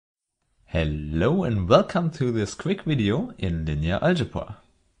Hello and welcome to this quick video in Linear Algebra.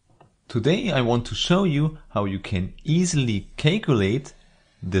 Today I want to show you how you can easily calculate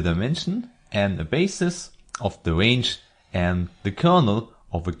the dimension and the basis of the range and the kernel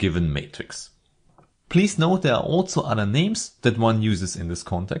of a given matrix. Please note there are also other names that one uses in this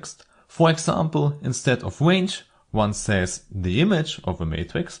context. For example, instead of range, one says the image of a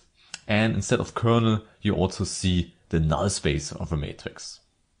matrix, and instead of kernel, you also see the null space of a matrix.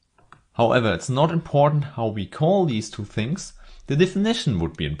 However, it's not important how we call these two things. The definition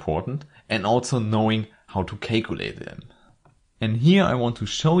would be important, and also knowing how to calculate them. And here I want to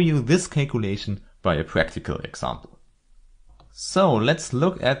show you this calculation by a practical example. So let's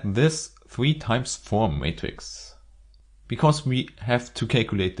look at this 3 times 4 matrix. Because we have to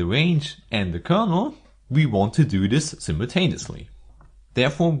calculate the range and the kernel, we want to do this simultaneously.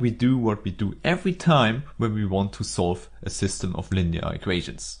 Therefore, we do what we do every time when we want to solve a system of linear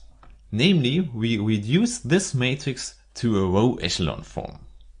equations. Namely, we reduce this matrix to a row echelon form.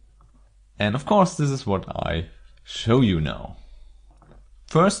 And of course, this is what I show you now.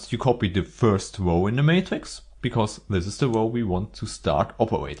 First, you copy the first row in the matrix, because this is the row we want to start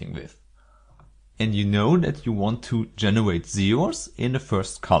operating with. And you know that you want to generate zeros in the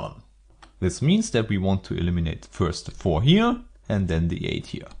first column. This means that we want to eliminate first the 4 here, and then the 8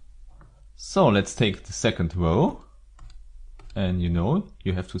 here. So let's take the second row. And you know,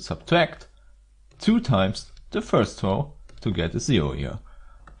 you have to subtract 2 times the first row to get a 0 here.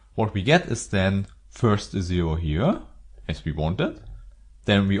 What we get is then first a 0 here, as we wanted.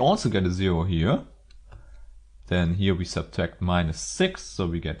 Then we also get a 0 here. Then here we subtract -6, so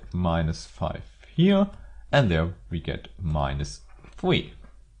we get -5 here. And there we get -3.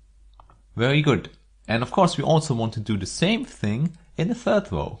 Very good. And of course we also want to do the same thing in the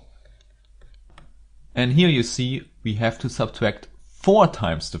third row. And here you see we have to subtract 4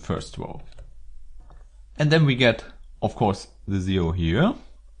 times the first row. And then we get, of course, the 0 here.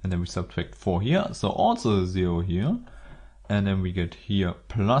 And then we subtract 4 here, so also a 0 here. And then we get here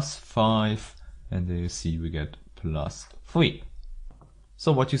 +5. And there you see we get +3.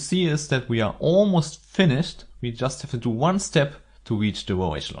 So what you see is that we are almost finished. We just have to do one step to reach the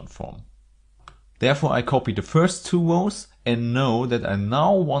row echelon form. Therefore I copy the first 2 rows and know that I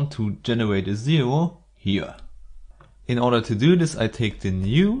now want to generate a 0 here. In order to do this, I take the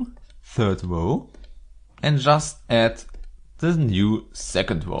new third row and just add the new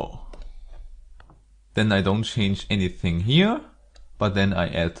second row. Then I don't change anything here, but then I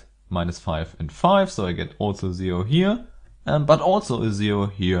add -5 and 5, so I get also 0 here, but also a 0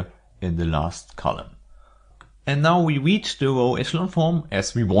 here in the last column. And now we reach the row echelon form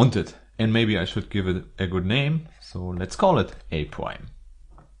as we wanted. And maybe I should give it a good name, so let's call it A prime.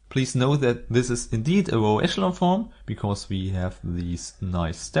 Please note that this is indeed a row echelon form, because we have these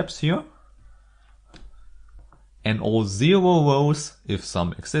nice steps here. And all 0 rows, if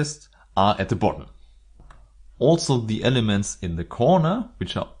some exist, are at the bottom. Also the elements in the corner,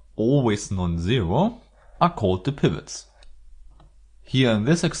 which are always non-zero, are called the pivots. Here in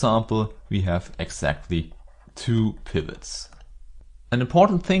this example we have exactly 2 pivots. An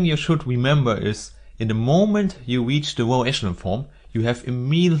important thing you should remember is, in the moment you reach the row echelon form, you have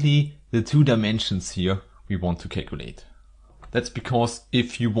immediately the 2 dimensions here we want to calculate. That's because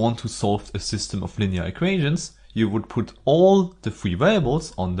if you want to solve a system of linear equations, you would put all the free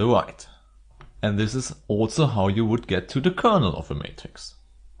variables on the right. And this is also how you would get to the kernel of a matrix.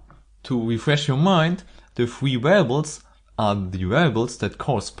 To refresh your mind, the free variables are the variables that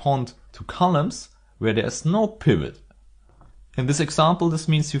correspond to columns where there is no pivot. In this example, this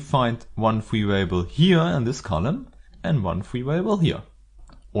means you find one free variable here in this column and one free variable here.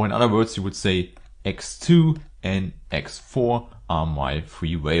 Or in other words, you would say x2 and x4 are my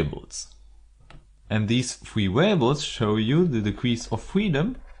free variables. And these free variables show you the degrees of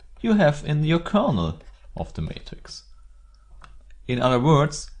freedom you have in your kernel of the matrix. In other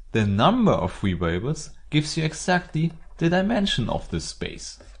words, the number of free variables gives you exactly the dimension of this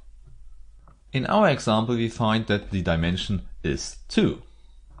space. In our example, we find that the dimension is 2.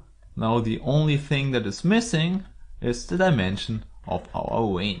 Now the only thing that is missing is the dimension of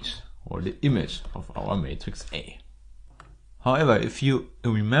our range, or the image of our matrix A. However, if you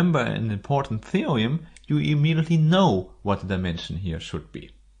remember an important theorem, you immediately know what the dimension here should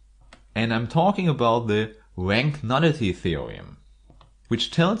be. And I'm talking about the rank nullity theorem,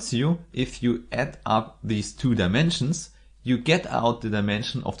 which tells you if you add up these 2 dimensions, you get out the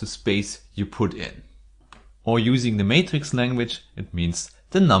dimension of the space you put in. Or using the matrix language, it means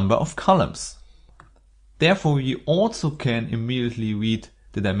the number of columns. Therefore, we also can immediately read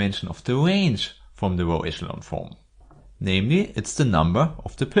the dimension of the range from the row echelon form. Namely, it's the number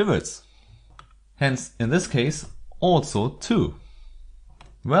of the pivots. Hence, in this case, also 2.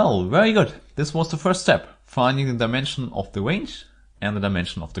 Well, very good. This was the first step, finding the dimension of the range and the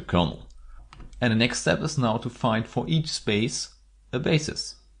dimension of the kernel. And the next step is now to find for each space a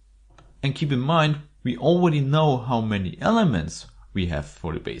basis. And keep in mind, we already know how many elements we have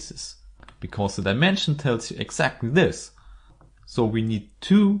for the basis, because the dimension tells you exactly this. So we need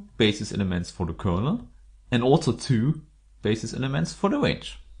 2 basis elements for the kernel and also 2 basis elements for the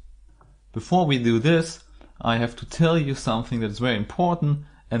range. Before we do this, I have to tell you something that is very important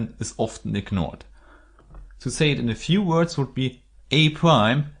and is often ignored. To say it in a few words would be A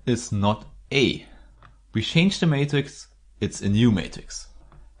prime is not A. We change the matrix, it's a new matrix.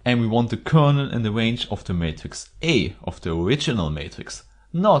 And we want the kernel in the range of the matrix A, of the original matrix,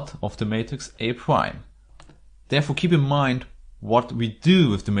 not of the matrix A prime. Therefore keep in mind what we do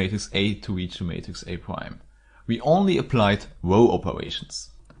with the matrix A to reach the matrix A prime. We only applied row operations.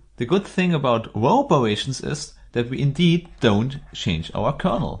 The good thing about row operations is that we indeed don't change our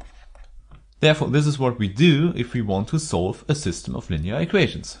kernel. Therefore, this is what we do if we want to solve a system of linear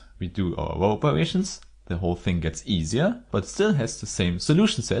equations. We do our row operations, the whole thing gets easier, but still has the same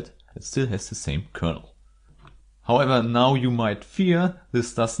solution set, it still has the same kernel. However, now you might fear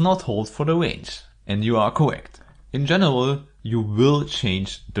this does not hold for the range, and you are correct. In general, you will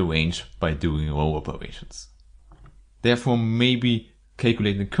change the range by doing row operations. Therefore, maybe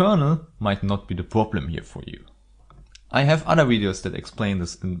calculating the kernel might not be the problem here for you. I have other videos that explain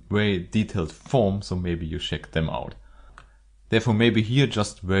this in very detailed form, so maybe you check them out. Therefore, maybe here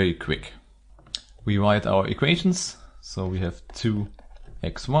just very quick. We write our equations, so we have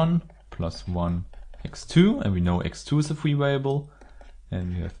 2x1 plus 1x2, and we know x2 is a free variable,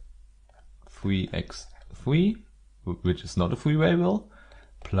 and we have 3x3, which is not a free variable,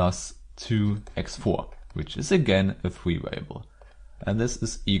 plus 2x4, which is again a free variable. And this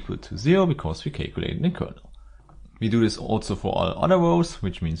is equal to 0 because we calculated the kernel. We do this also for all other rows,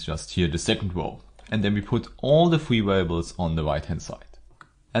 which means just here the second row. And then we put all the free variables on the right hand side.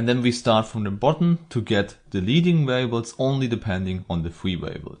 And then we start from the bottom to get the leading variables only depending on the free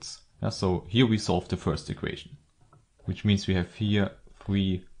variables. So here we solve the first equation, which means we have here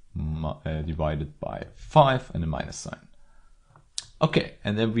 3 divided by 5 and a minus sign. Okay,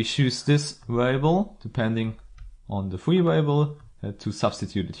 and then we choose this variable depending on the free variable to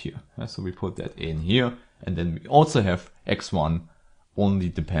substitute it here. So we put that in here, and then we also have x1 only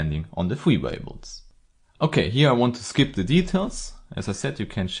depending on the free variables. Okay, here I want to skip the details. As I said, you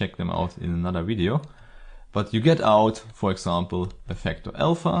can check them out in another video. But you get out, for example, a factor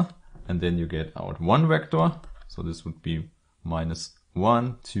alpha, and then you get out one vector. So this would be minus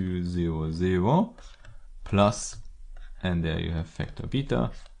 1, 2, 0, 0, plus, and there you have factor beta,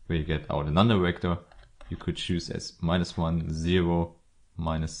 where you get out another vector. You could choose as minus 1, 0,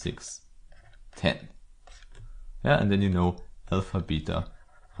 minus 6, 10. Yeah, and then you know alpha, beta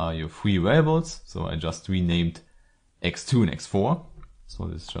are your free variables. So I just renamed x2 and x4. So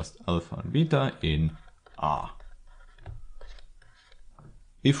this is just alpha and beta in R.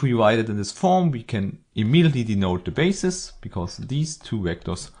 If we write it in this form, we can immediately denote the basis, because these two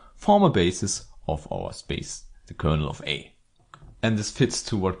vectors form a basis of our space, the kernel of A. And this fits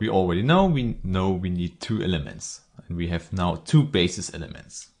to what we already know. We know we need 2 elements, and we have now 2 basis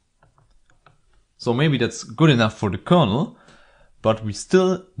elements. So maybe that's good enough for the kernel, but we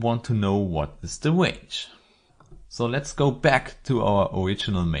still want to know what is the range. So let's go back to our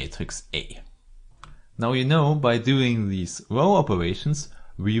original matrix A. Now you know by doing these row operations,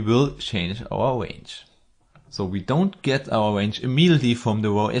 we will change our range. So we don't get our range immediately from the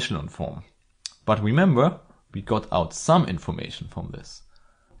row echelon form. But remember, we got out some information from this,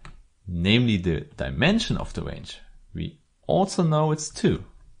 namely the dimension of the range. We also know it's 2.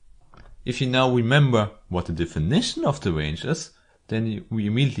 If you now remember what the definition of the range is, then we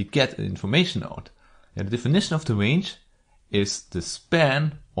immediately get the information out. And the definition of the range is the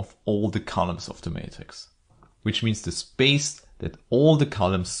span of all the columns of the matrix, which means the space that all the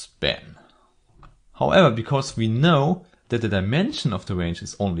columns span. However, because we know that the dimension of the range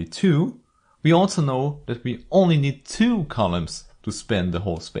is only 2, we also know that we only need 2 columns to span the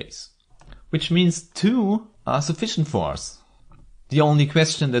whole space, which means 2 are sufficient for us. The only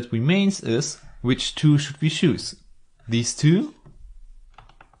question that remains is, which 2 should we choose? These 2?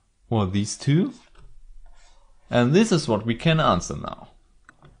 Or these 2? And this is what we can answer now.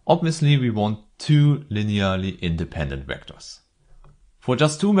 Obviously, we want 2 linearly independent vectors. For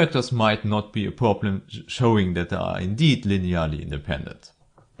just 2 vectors might not be a problem showing that they are indeed linearly independent.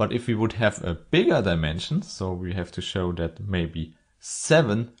 But if we would have a bigger dimension, so we have to show that maybe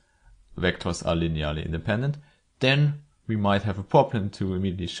 7 vectors are linearly independent, then we might have a problem to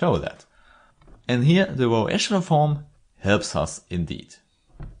immediately show that. And here the row echelon form helps us indeed.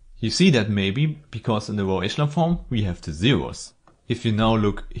 You see that maybe because in the row echelon form we have the zeros. If you now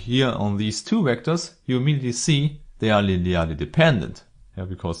look here on these two vectors, you immediately see they are linearly dependent. Yeah,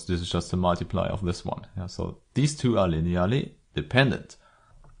 because this is just a multiply of this one. Yeah, so these two are linearly dependent.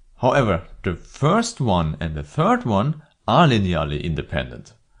 However, the first one and the third one are linearly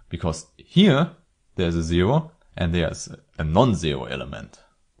independent, because here there's a zero and there's a non-zero element.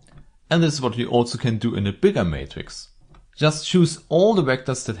 And this is what we also can do in a bigger matrix. Just choose all the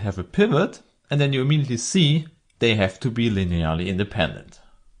vectors that have a pivot, and then you immediately see they have to be linearly independent.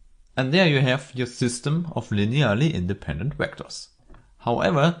 And there you have your system of linearly independent vectors.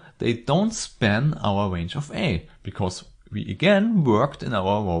 However, they don't span our range of A, because we again worked in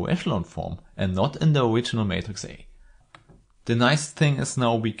our row echelon form and not in the original matrix A. The nice thing is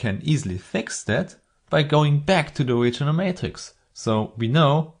now we can easily fix that by going back to the original matrix. So we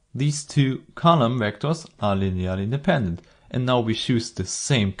know these two column vectors are linearly independent, and now we choose the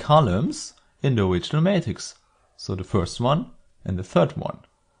same columns in the original matrix. So the first one and the third one.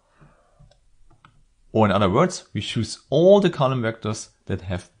 Or in other words, we choose all the column vectors that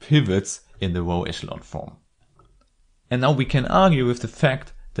have pivots in the row echelon form. And now we can argue with the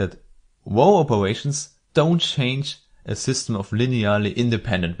fact that row operations don't change a system of linearly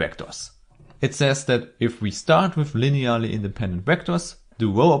independent vectors. It says that if we start with linearly independent vectors,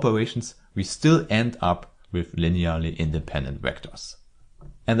 do row operations, we still end up with linearly independent vectors.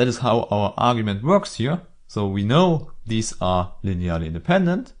 And that is how our argument works here. So we know these are linearly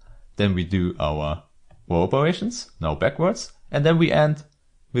independent, then we do our row operations, now backwards, and then we end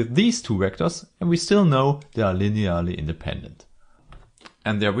with these two vectors, and we still know they are linearly independent.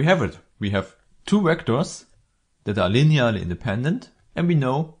 And there we have it. We have two vectors that are linearly independent, and we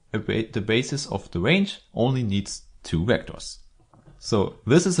know the basis of the range only needs two vectors. So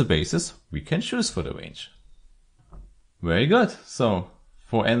this is a basis we can choose for the range. Very good. So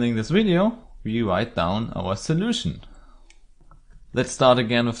for ending this video, we write down our solution. Let's start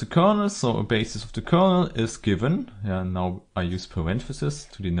again with the kernel. So a basis of the kernel is given. Now I use parentheses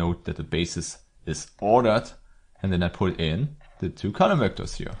to denote that the basis is ordered, and then I put in the two column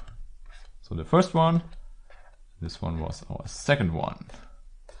vectors here. So the first one, this one was our second one.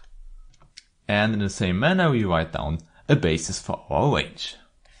 And in the same manner we write down a basis for our range.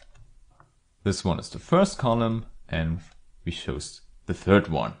 This one is the first column, and we chose the third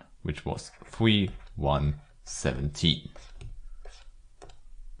one, which was 3, 1, 17.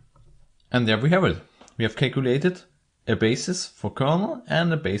 And there we have it. We have calculated a basis for kernel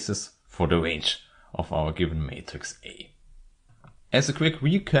and a basis for the range of our given matrix A. As a quick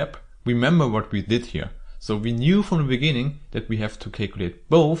recap, remember what we did here. So we knew from the beginning that we have to calculate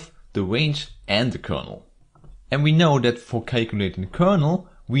both the range and the kernel. And we know that for calculating the kernel,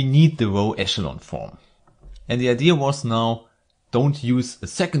 we need the row echelon form. And the idea was now, don't use a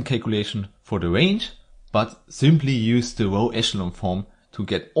second calculation for the range, but simply use the row echelon form to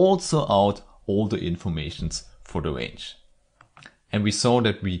get also out all the informations for the range. And we saw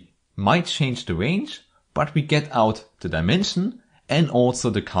that we might change the range, but we get out the dimension and also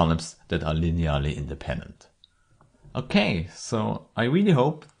the columns that are linearly independent. Okay, so I really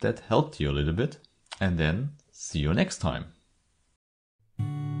hope that helped you a little bit, and then see you next time.